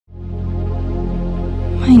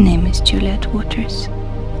My name is Juliet Waters.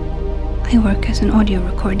 I work as an audio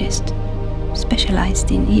recordist, specialized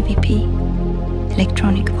in EVP,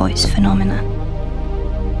 electronic voice phenomena.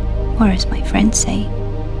 Or as my friends say,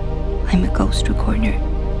 I'm a ghost recorder.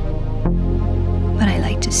 But I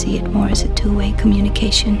like to see it more as a two-way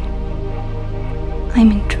communication.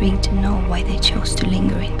 I'm intrigued to know why they chose to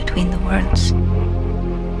linger in between the worlds.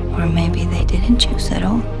 Or maybe they didn't choose at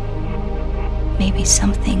all. Maybe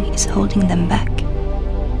something is holding them back.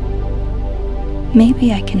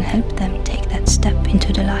 Maybe I can help them take that step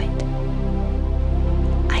into the light.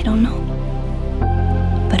 I don't know.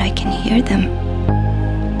 But I can hear them.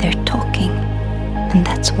 They're talking, and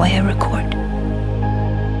that's why I record.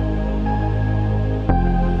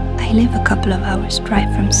 I live a couple of hours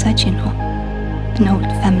drive from Saginaw, an old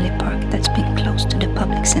family park that's been closed to the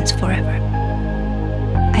public since forever.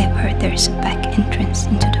 I've heard there is a back entrance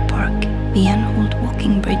into the park via an old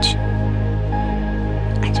walking bridge.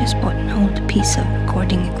 I just bought an old piece of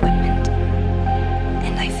recording equipment,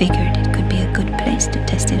 and I figured it could be a good place to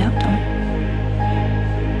test it out on.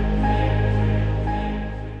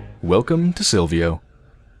 Welcome to Sylvio.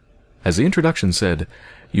 As the introduction said,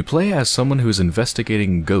 you play as someone who is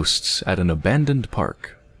investigating ghosts at an abandoned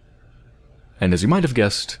park. And as you might have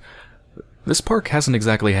guessed, this park hasn't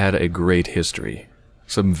exactly had a great history.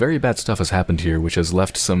 Some very bad stuff has happened here, which has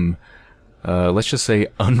left some, let's just say,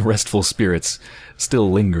 unrestful spirits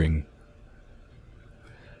still lingering.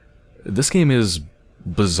 This game is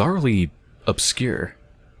bizarrely obscure.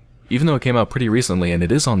 Even though it came out pretty recently and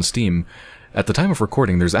it is on Steam, at the time of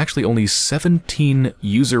recording there's actually only 17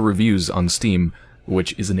 user reviews on Steam,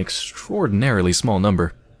 which is an extraordinarily small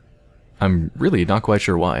number. I'm really not quite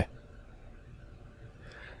sure why.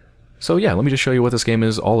 So yeah, let me just show you what this game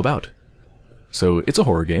is all about. So it's a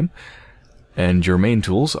horror game, and your main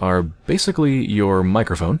tools are basically your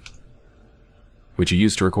microphone, which you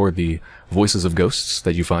use to record the voices of ghosts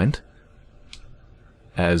that you find,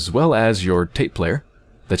 as well as your tape player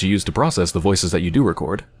that you use to process the voices that you do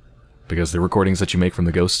record, because the recordings that you make from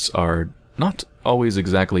the ghosts are not always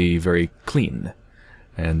exactly very clean,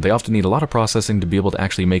 and they often need a lot of processing to be able to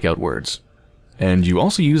actually make out words. And you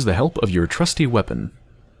also use the help of your trusty weapon.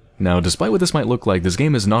 Now, despite what this might look like, this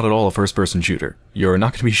game is not at all a first-person shooter. You're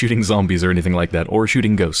not going to be shooting zombies or anything like that, or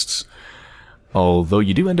shooting ghosts. Although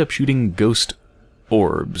you do end up shooting ghost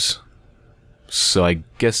orbs. So I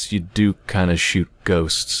guess you do kind of shoot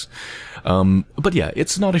ghosts. But yeah,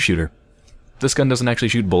 it's not a shooter. This gun doesn't actually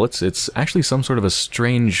shoot bullets. It's actually some sort of a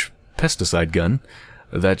strange pesticide gun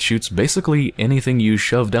that shoots basically anything you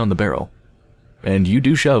shove down the barrel. And you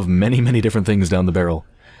do shove many, many different things down the barrel.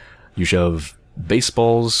 You shove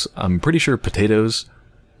baseballs, I'm pretty sure potatoes,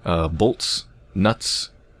 bolts, nuts,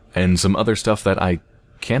 and some other stuff that I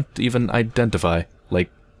can't even identify, like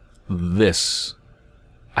this.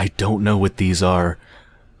 I don't know what these are.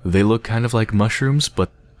 They look kind of like mushrooms, but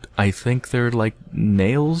I think they're like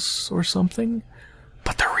nails or something,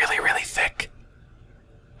 but they're really, really thick.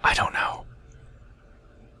 I don't know.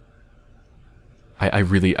 I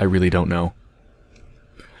really don't know.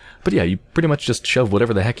 But yeah, you pretty much just shove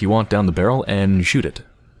whatever the heck you want down the barrel and shoot it.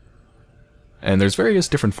 And there's various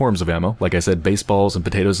different forms of ammo, like I said, baseballs and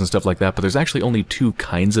potatoes and stuff like that, but there's actually only two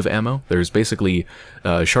kinds of ammo. There's basically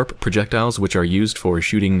sharp projectiles, which are used for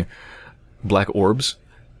shooting black orbs,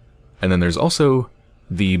 and then there's also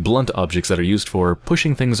the blunt objects that are used for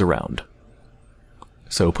pushing things around.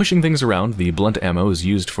 So pushing things around, the blunt ammo is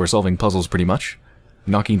used for solving puzzles pretty much,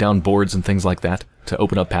 knocking down boards and things like that to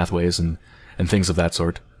open up pathways and things of that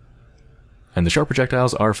sort. And the sharp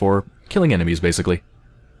projectiles are for killing enemies, basically.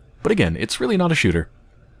 But again, it's really not a shooter.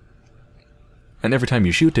 And every time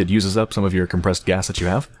you shoot, it uses up some of your compressed gas that you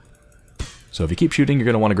have. So if you keep shooting, you're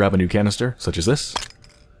going to want to grab a new canister, such as this,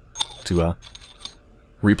 to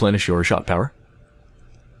replenish your shot power.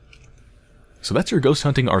 So that's your ghost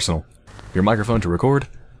hunting arsenal. Your microphone to record,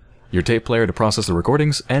 your tape player to process the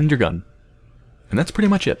recordings, and your gun. And that's pretty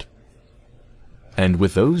much it. And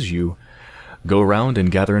with those, you go around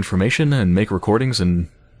and gather information and make recordings and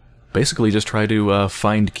basically just try to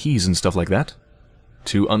find keys and stuff like that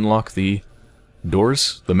to unlock the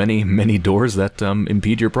doors, the many, many doors that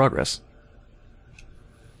impede your progress.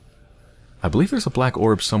 I believe there's a black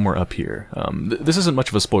orb somewhere up here. This isn't much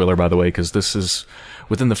of a spoiler, by the way, because this is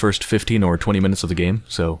within the first 15 or 20 minutes of the game,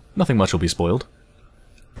 so nothing much will be spoiled.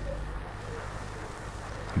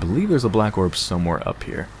 I believe there's a black orb somewhere up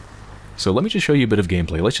here. So let me just show you a bit of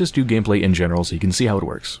gameplay. Let's just do gameplay in general so you can see how it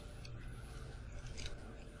works.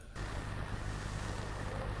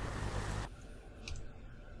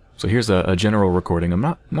 So here's a general recording. I'm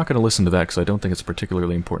not going to listen to that because I don't think it's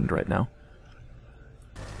particularly important right now.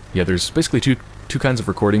 Yeah, there's basically two kinds of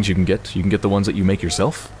recordings you can get. You can get the ones that you make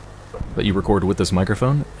yourself, that you record with this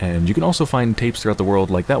microphone, and you can also find tapes throughout the world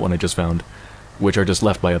like that one I just found, which are just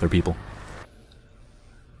left by other people.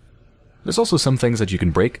 There's also some things that you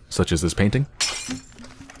can break, such as this painting,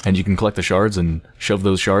 and you can collect the shards and shove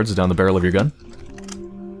those shards down the barrel of your gun.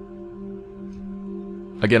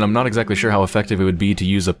 Again, I'm not exactly sure how effective it would be to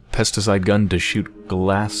use a pesticide gun to shoot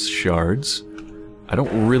glass shards. I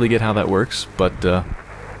don't really get how that works, but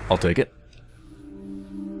I'll take it.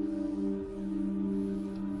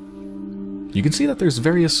 You can see that there's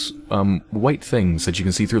various white things that you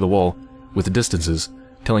can see through the wall with the distances,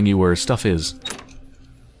 telling you where stuff is.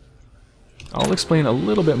 I'll explain a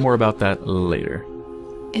little bit more about that later.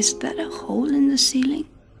 Is that a hole in the ceiling?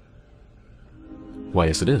 Why,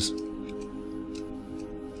 yes it is.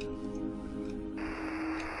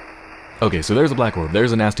 Okay, so there's a black orb.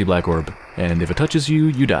 There's a nasty black orb. And if it touches you,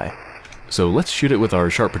 you die. So let's shoot it with our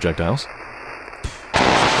sharp projectiles.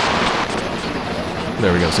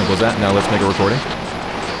 There we go, simple as that. Now let's make a recording.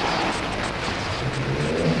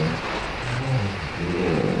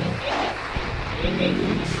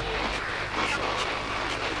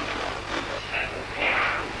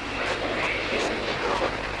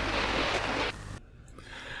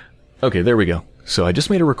 Okay, there we go. So I just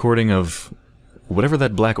made a recording of whatever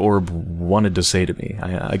that black orb wanted to say to me.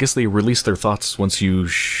 I guess they release their thoughts once you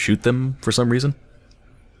shoot them for some reason.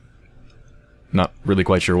 Not really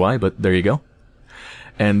quite sure why, but there you go.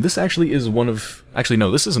 And this actually is one of... Actually, no,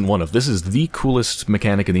 this isn't one of. This is the coolest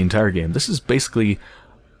mechanic in the entire game. This is basically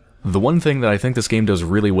the one thing that I think this game does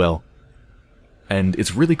really well. And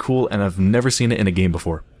it's really cool, and I've never seen it in a game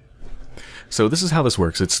before. So this is how this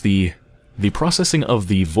works. It's the processing of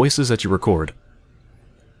the voices that you record.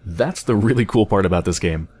 That's the really cool part about this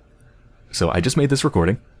game. So I just made this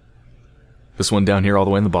recording. This one down here all the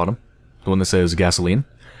way in the bottom. The one that says gasoline.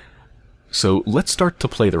 So let's start to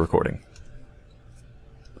play the recording.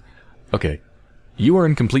 Okay. You are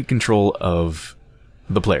in complete control of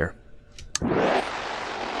the player.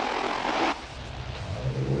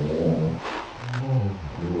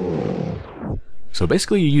 So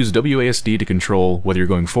basically you use WASD to control whether you're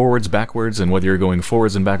going forwards, backwards, and whether you're going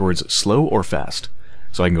forwards and backwards slow or fast.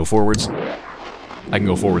 So I can go forwards, I can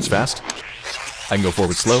go forwards fast, I can go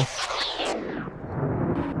forwards slow,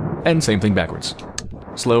 and same thing backwards.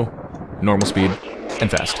 Slow, normal speed,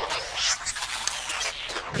 and fast.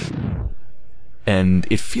 And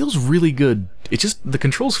it feels really good. The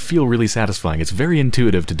controls feel really satisfying. It's very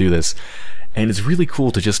intuitive to do this, and it's really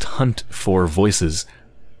cool to just hunt for voices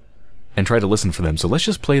and try to listen for them. So let's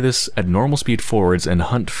just play this at normal speed forwards and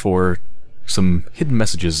hunt for some hidden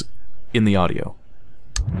messages in the audio.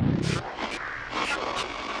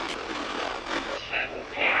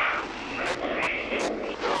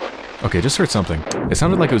 Okay, just heard something. It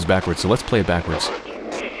sounded like it was backwards, so let's play it backwards.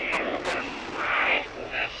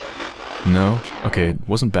 No? Okay, it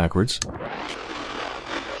wasn't backwards.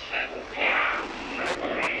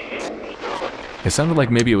 It sounded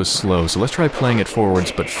like maybe it was slow, so let's try playing it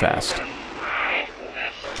forwards but fast.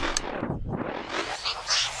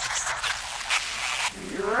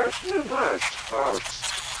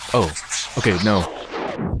 Oh, okay,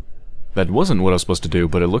 no. That wasn't what I was supposed to do,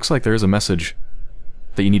 but it looks like there is a message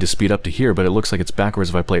that you need to speed up to hear, but it looks like it's backwards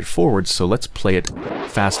if I play it forwards, so let's play it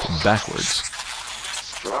fast backwards.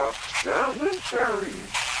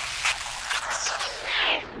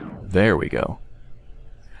 There we go.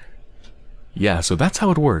 Yeah, so that's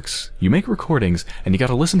how it works. You make recordings, and you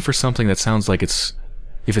gotta listen for something that sounds like it's...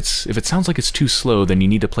 If it sounds like it's too slow, then you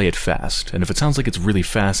need to play it fast. And if it sounds like it's really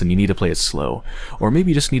fast, then you need to play it slow. Or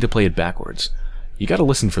maybe you just need to play it backwards. You gotta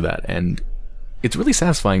listen for that, and it's really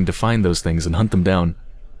satisfying to find those things and hunt them down.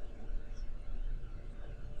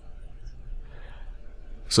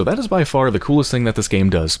 So that is by far the coolest thing that this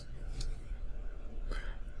game does.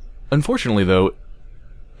 Unfortunately, though,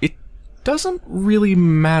 it doesn't really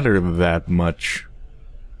matter that much.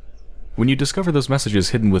 When you discover those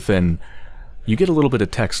messages hidden within, you get a little bit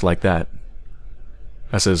of text like that.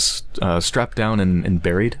 That says, strapped down and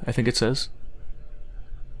buried, I think it says.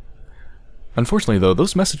 Unfortunately, though,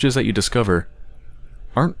 those messages that you discover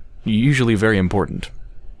aren't usually very important.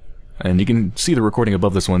 And you can see the recording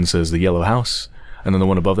above this one says the yellow house, and then the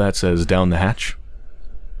one above that says down the hatch.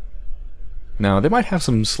 Now, they might have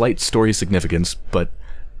some slight story significance, but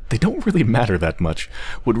they don't really matter that much.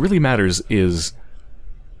 What really matters is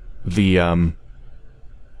the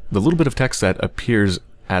little bit of text that appears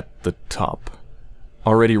at the top,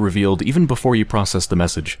 already revealed even before you process the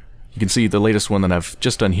message. You can see the latest one that I've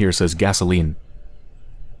just done here says gasoline.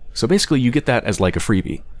 So basically you get that as like a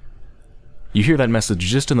freebie. You hear that message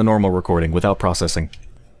just in the normal recording without processing.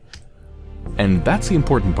 And that's the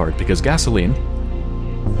important part, because gasoline,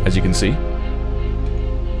 as you can see,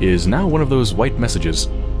 is now one of those white messages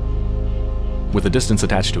with a distance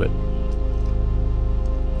attached to it.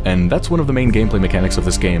 And that's one of the main gameplay mechanics of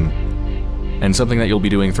this game, and something that you'll be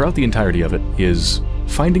doing throughout the entirety of it is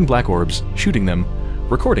finding black orbs, shooting them,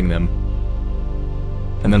 recording them,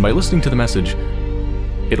 and then by listening to the message,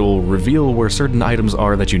 it'll reveal where certain items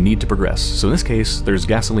are that you need to progress. So in this case, there's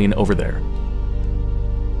gasoline over there.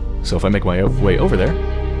 So if I make my way over there,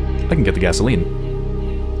 I can get the gasoline.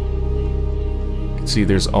 You can see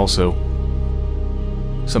there's also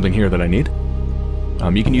something here that I need.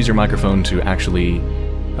 You can use your microphone to actually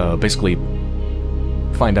basically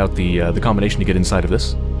find out the combination to get inside of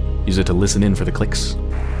this. Use it to listen in for the clicks.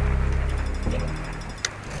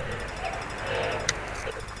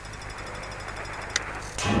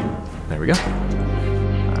 There we go.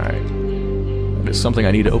 Alright. That is something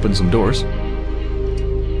I need to open some doors.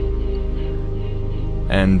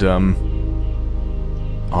 And,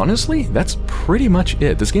 honestly, that's pretty much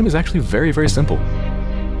it. This game is actually very, very simple.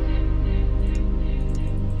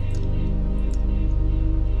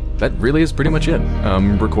 That really is pretty much it.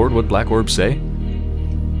 Record what black orbs say,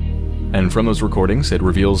 and from those recordings it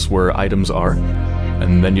reveals where items are,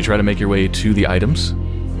 and then you try to make your way to the items,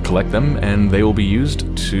 collect them, and they will be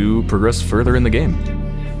used to progress further in the game.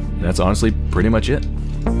 And that's honestly pretty much it.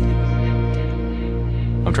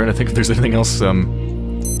 I'm trying to think if there's anything else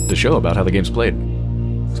to show about how the game's played.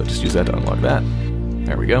 So just use that to unlock that.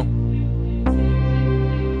 There we go.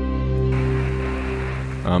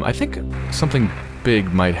 I think something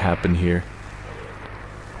big might happen here.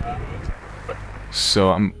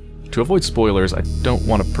 So to avoid spoilers, I don't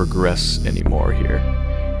want to progress anymore here.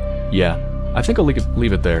 Yeah, I think I'll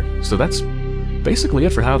leave it there. So that's basically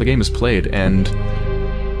it for how the game is played, and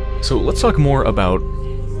so let's talk more about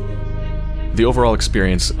the overall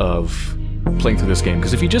experience of playing through this game,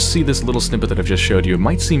 because if you just see this little snippet that I've just showed you, it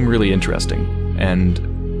might seem really interesting, and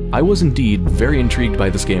I was indeed very intrigued by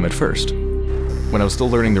this game at first, when I was still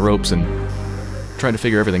learning the ropes and trying to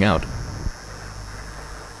figure everything out.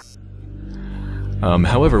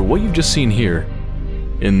 However, what you've just seen here,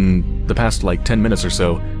 in the past like 10 minutes or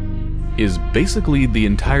so, is basically the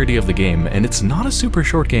entirety of the game, and it's not a super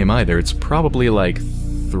short game either. It's probably like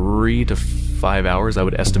 3 to 5 hours, I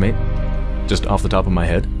would estimate, just off the top of my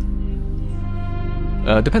head.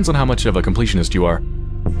 Depends on how much of a completionist you are.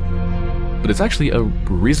 But it's actually a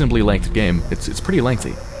reasonably length game. It's pretty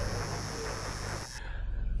lengthy.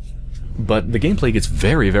 But the gameplay gets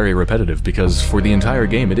very, very repetitive, because for the entire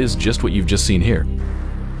game it is just what you've just seen here.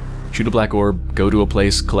 Shoot a black orb, go to a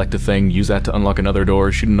place, collect a thing, use that to unlock another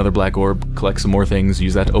door, shoot another black orb, collect some more things,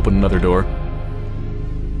 use that to open another door.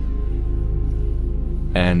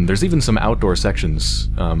 And there's even some outdoor sections.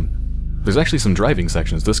 There's actually some driving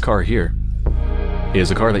sections. This car here is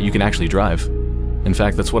a car that you can actually drive. In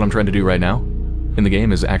fact, that's what I'm trying to do right now in the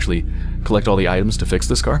game, is actually collect all the items to fix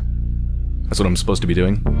this car. That's what I'm supposed to be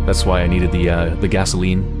doing. That's why I needed the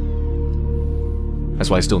gasoline. That's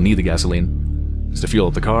why I still need the gasoline. It's to fuel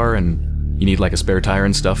up the car, and you need like a spare tire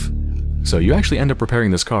and stuff. So you actually end up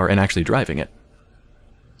repairing this car and actually driving it.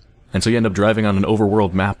 And so you end up driving on an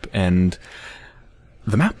overworld map, and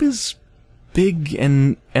the map is big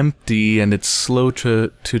and empty, and it's slow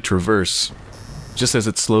to traverse. Just as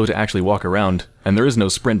it's slow to actually walk around. And there is no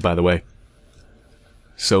sprint, by the way.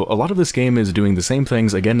 So a lot of this game is doing the same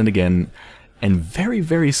things again and again, and very,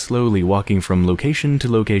 very slowly walking from location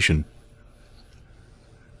to location.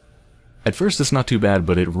 At first it's not too bad,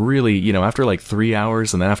 but it really, you know, after like 3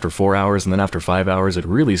 hours, and then after 4 hours, and then after 5 hours, it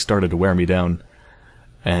really started to wear me down.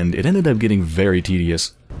 And it ended up getting very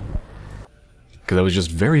tedious. Because I was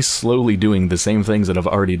just very slowly doing the same things that I've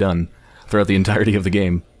already done throughout the entirety of the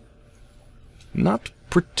game. Not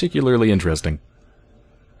particularly interesting.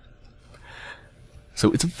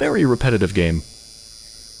 So it's a very repetitive game.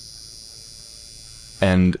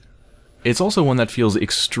 And it's also one that feels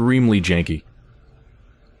extremely janky.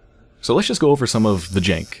 So let's just go over some of the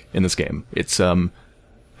jank in this game. It's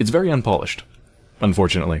very unpolished,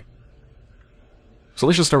 unfortunately. So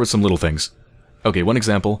let's just start with some little things. Okay, one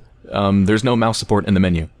example, there's no mouse support in the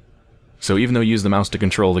menu. So even though you use the mouse to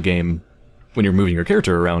control the game when you're moving your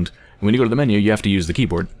character around, when you go to the menu, you have to use the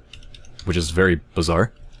keyboard, which is very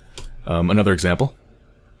bizarre. Another example.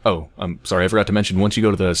 Oh, I'm sorry, I forgot to mention, once you go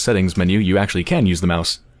to the settings menu, you actually can use the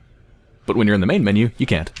mouse. But when you're in the main menu, you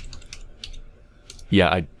can't. Yeah,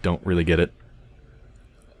 I don't really get it.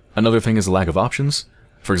 Another thing is the lack of options.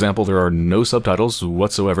 For example, there are no subtitles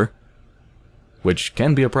whatsoever, which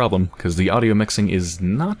can be a problem, because the audio mixing is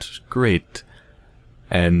not great,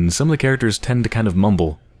 and some of the characters tend to kind of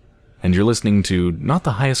mumble, and you're listening to not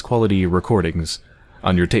the highest quality recordings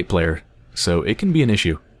on your tape player, so it can be an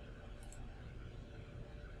issue.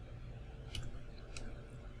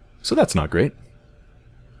 So that's not great.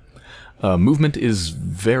 Movement is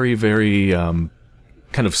very, very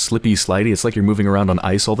kind of slippy, slidey. It's like you're moving around on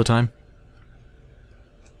ice all the time.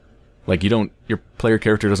 Like your player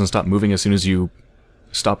character doesn't stop moving as soon as you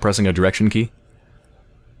stop pressing a direction key.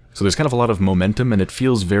 So there's kind of a lot of momentum, and it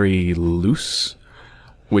feels very loose,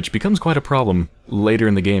 which becomes quite a problem later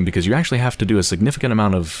in the game because you actually have to do a significant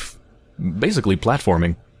amount of basically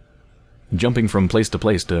platforming, jumping from place to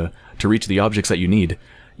place to reach the objects that you need.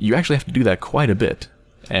 You actually have to do that quite a bit,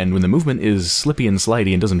 and when the movement is slippy and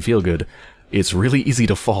slidey and doesn't feel good, it's really easy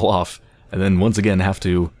to fall off, and then once again have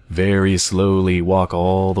to very slowly walk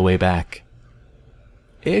all the way back.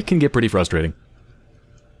 It can get pretty frustrating.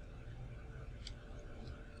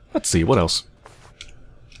 Let's see, what else?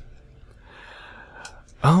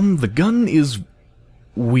 The gun is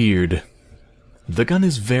weird. The gun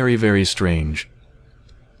is very, very strange.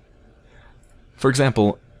 For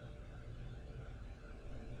example,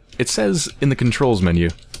 it says in the controls menu,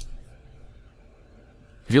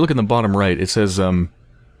 if you look in the bottom right, it says the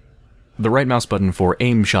right mouse button for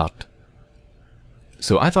aim shot.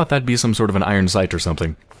 So I thought that'd be some sort of an iron sight or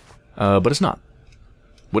something, but it's not.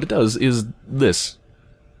 What it does is this.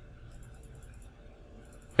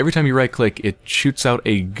 Every time you right-click, it shoots out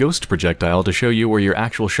a ghost projectile to show you where your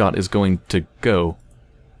actual shot is going to go.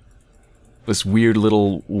 This weird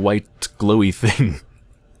little white glowy thing.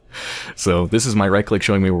 So this is my right-click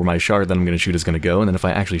showing me where my shard that I'm going to shoot is going to go, and then if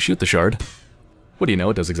I actually shoot the shard, what do you know,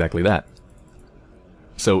 it does exactly that.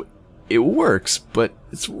 So it works, but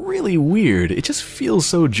it's really weird. It just feels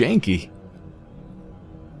so janky.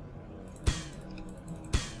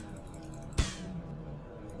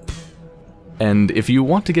 And if you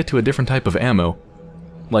want to get to a different type of ammo,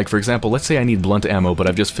 like for example, let's say I need blunt ammo, but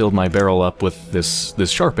I've just filled my barrel up with this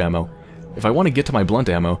sharp ammo. If I want to get to my blunt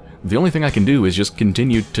ammo, the only thing I can do is just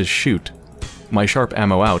continue to shoot my sharp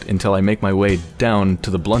ammo out until I make my way down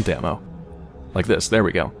to the blunt ammo. Like this, there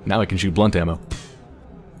we go. Now I can shoot blunt ammo.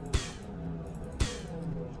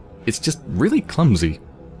 It's just really clumsy.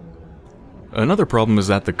 Another problem is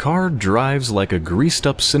that the car drives like a greased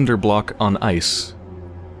up cinder block on ice.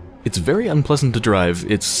 It's very unpleasant to drive,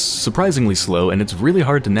 it's surprisingly slow, and it's really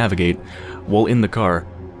hard to navigate while in the car.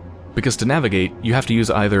 Because to navigate, you have to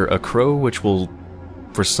use either a crow, which will,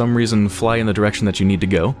 for some reason, fly in the direction that you need to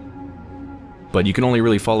go, but you can only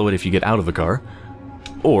really follow it if you get out of the car,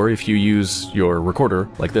 or if you use your recorder,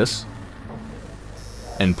 like this,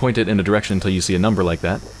 and point it in a direction until you see a number like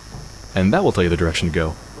that, and that will tell you the direction to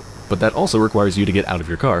go. But that also requires you to get out of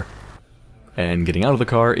your car. And getting out of the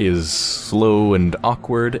car is slow and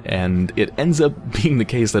awkward, and it ends up being the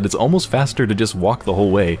case that it's almost faster to just walk the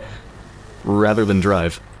whole way, rather than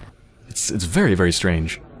drive. It's very, very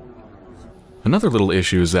strange. Another little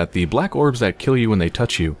issue is that the black orbs that kill you when they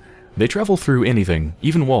touch you, they travel through anything,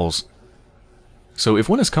 even walls. So if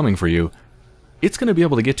one is coming for you, it's going to be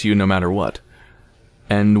able to get to you no matter what.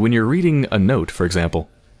 And when you're reading a note, for example,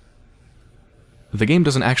 the game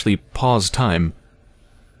doesn't actually pause time.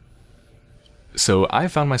 So I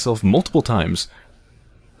found myself multiple times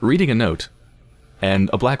reading a note, and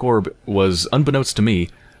a black orb was, unbeknownst to me,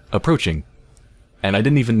 approaching. And I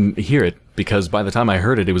didn't even hear it, because by the time I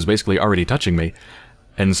heard it, it was basically already touching me.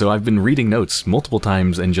 And so I've been reading notes multiple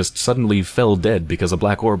times and just suddenly fell dead because a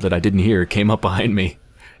black orb that I didn't hear came up behind me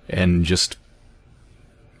and just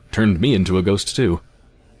turned me into a ghost too.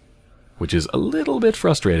 Which is a little bit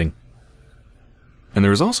frustrating. And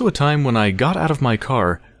there was also a time when I got out of my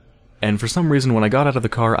car, and for some reason when I got out of the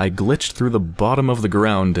car I glitched through the bottom of the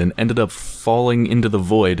ground and ended up falling into the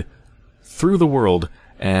void through the world,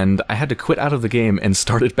 and I had to quit out of the game and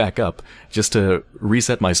start it back up just to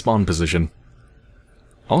reset my spawn position.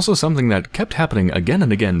 Also, something that kept happening again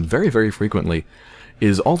and again very, very frequently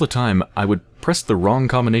is all the time I would press the wrong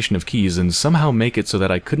combination of keys and somehow make it so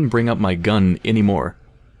that I couldn't bring up my gun anymore.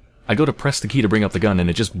 I'd go to press the key to bring up the gun and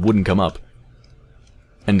it just wouldn't come up.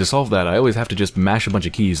 And to solve that, I always have to just mash a bunch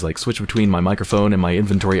of keys, like switch between my microphone and my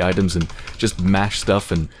inventory items and just mash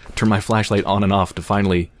stuff and turn my flashlight on and off to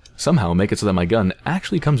finally somehow make it so that my gun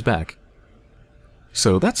actually comes back.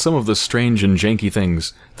 So that's some of the strange and janky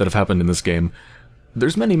things that have happened in this game.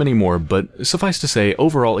 There's many, many more, but suffice to say,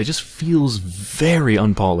 overall it just feels very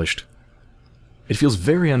unpolished. It feels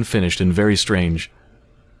very unfinished and very strange.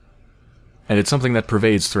 And it's something that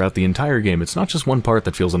pervades throughout the entire game. It's not just one part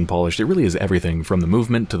that feels unpolished, it really is everything, from the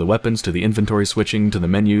movement, to the weapons, to the inventory switching, to the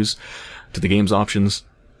menus, to the game's options.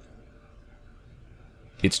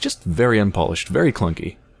 It's just very unpolished, very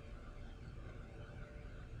clunky.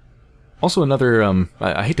 Also another,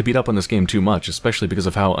 I hate to beat up on this game too much, especially because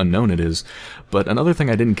of how unknown it is, but another thing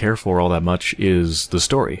I didn't care for all that much is the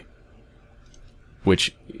story.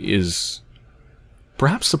 Which is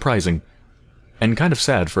perhaps surprising, and kind of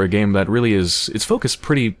sad for a game that really is, it's focused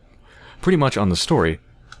pretty much on the story,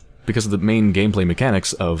 because of the main gameplay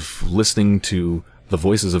mechanics of listening to the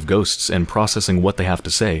voices of ghosts and processing what they have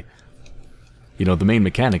to say. You know, the main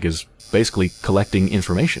mechanic is basically collecting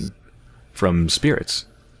information from spirits.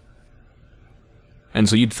 And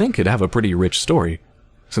so you'd think it'd have a pretty rich story,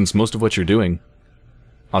 since most of what you're doing,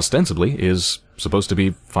 ostensibly, is supposed to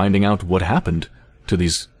be finding out what happened to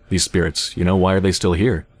these spirits. You know, why are they still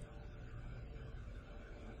here?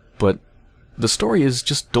 But the story is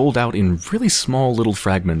just doled out in really small little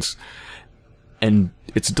fragments, and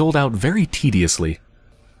it's doled out very tediously.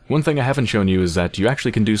 One thing I haven't shown you is that you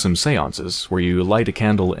actually can do some seances, where you light a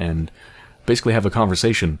candle and basically have a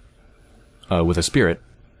conversation with a spirit.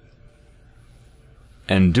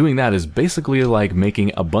 And doing that is basically like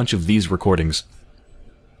making a bunch of these recordings,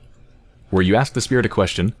 where you ask the spirit a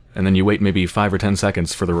question, and then you wait maybe 5 or 10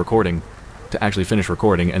 seconds for the recording to actually finish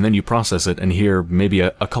recording, and then you process it and hear maybe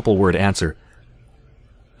a couple word answer.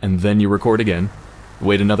 And then you record again,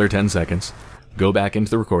 wait another 10 seconds, go back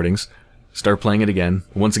into the recordings, start playing it again,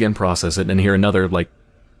 once again process it, and hear another, like,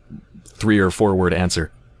 3 or 4 word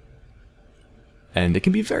answer. And it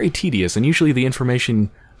can be very tedious, and usually the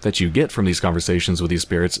information that you get from these conversations with these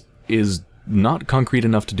spirits is not concrete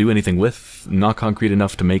enough to do anything with, not concrete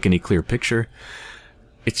enough to make any clear picture.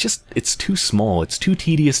 It's too small, it's too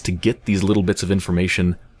tedious to get these little bits of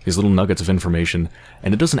information, these little nuggets of information,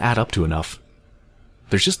 and it doesn't add up to enough.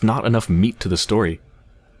 There's just not enough meat to the story.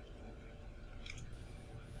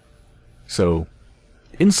 So,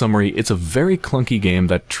 in summary, it's a very clunky game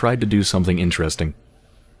that tried to do something interesting.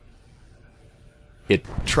 It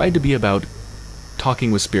tried to be about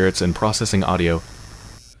talking with spirits and processing audio,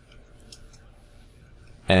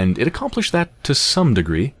 and it accomplished that to some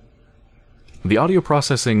degree. The audio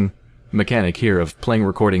processing mechanic here of playing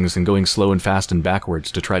recordings and going slow and fast and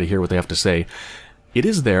backwards to try to hear what they have to say, it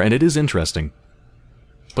is there and it is interesting.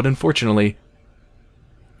 But unfortunately,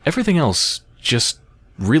 everything else just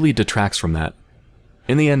really detracts from that.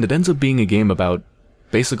 In the end, it ends up being a game about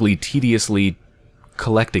basically tediously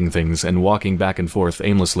collecting things and walking back and forth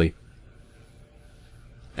aimlessly.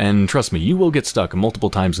 And trust me, you will get stuck multiple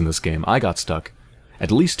times in this game. I got stuck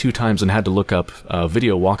at least 2 times and had to look up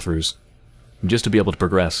video walkthroughs just to be able to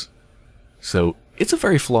progress. So, it's a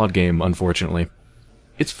very flawed game, unfortunately.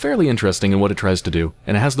 It's fairly interesting in what it tries to do,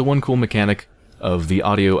 and it has the one cool mechanic of the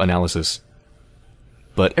audio analysis.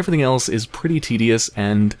 But everything else is pretty tedious,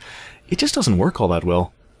 and it just doesn't work all that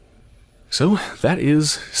well. So, that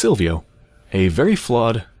is Sylvio. A very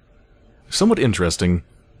flawed, somewhat interesting,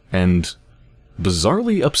 and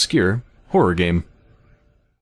bizarrely obscure horror game.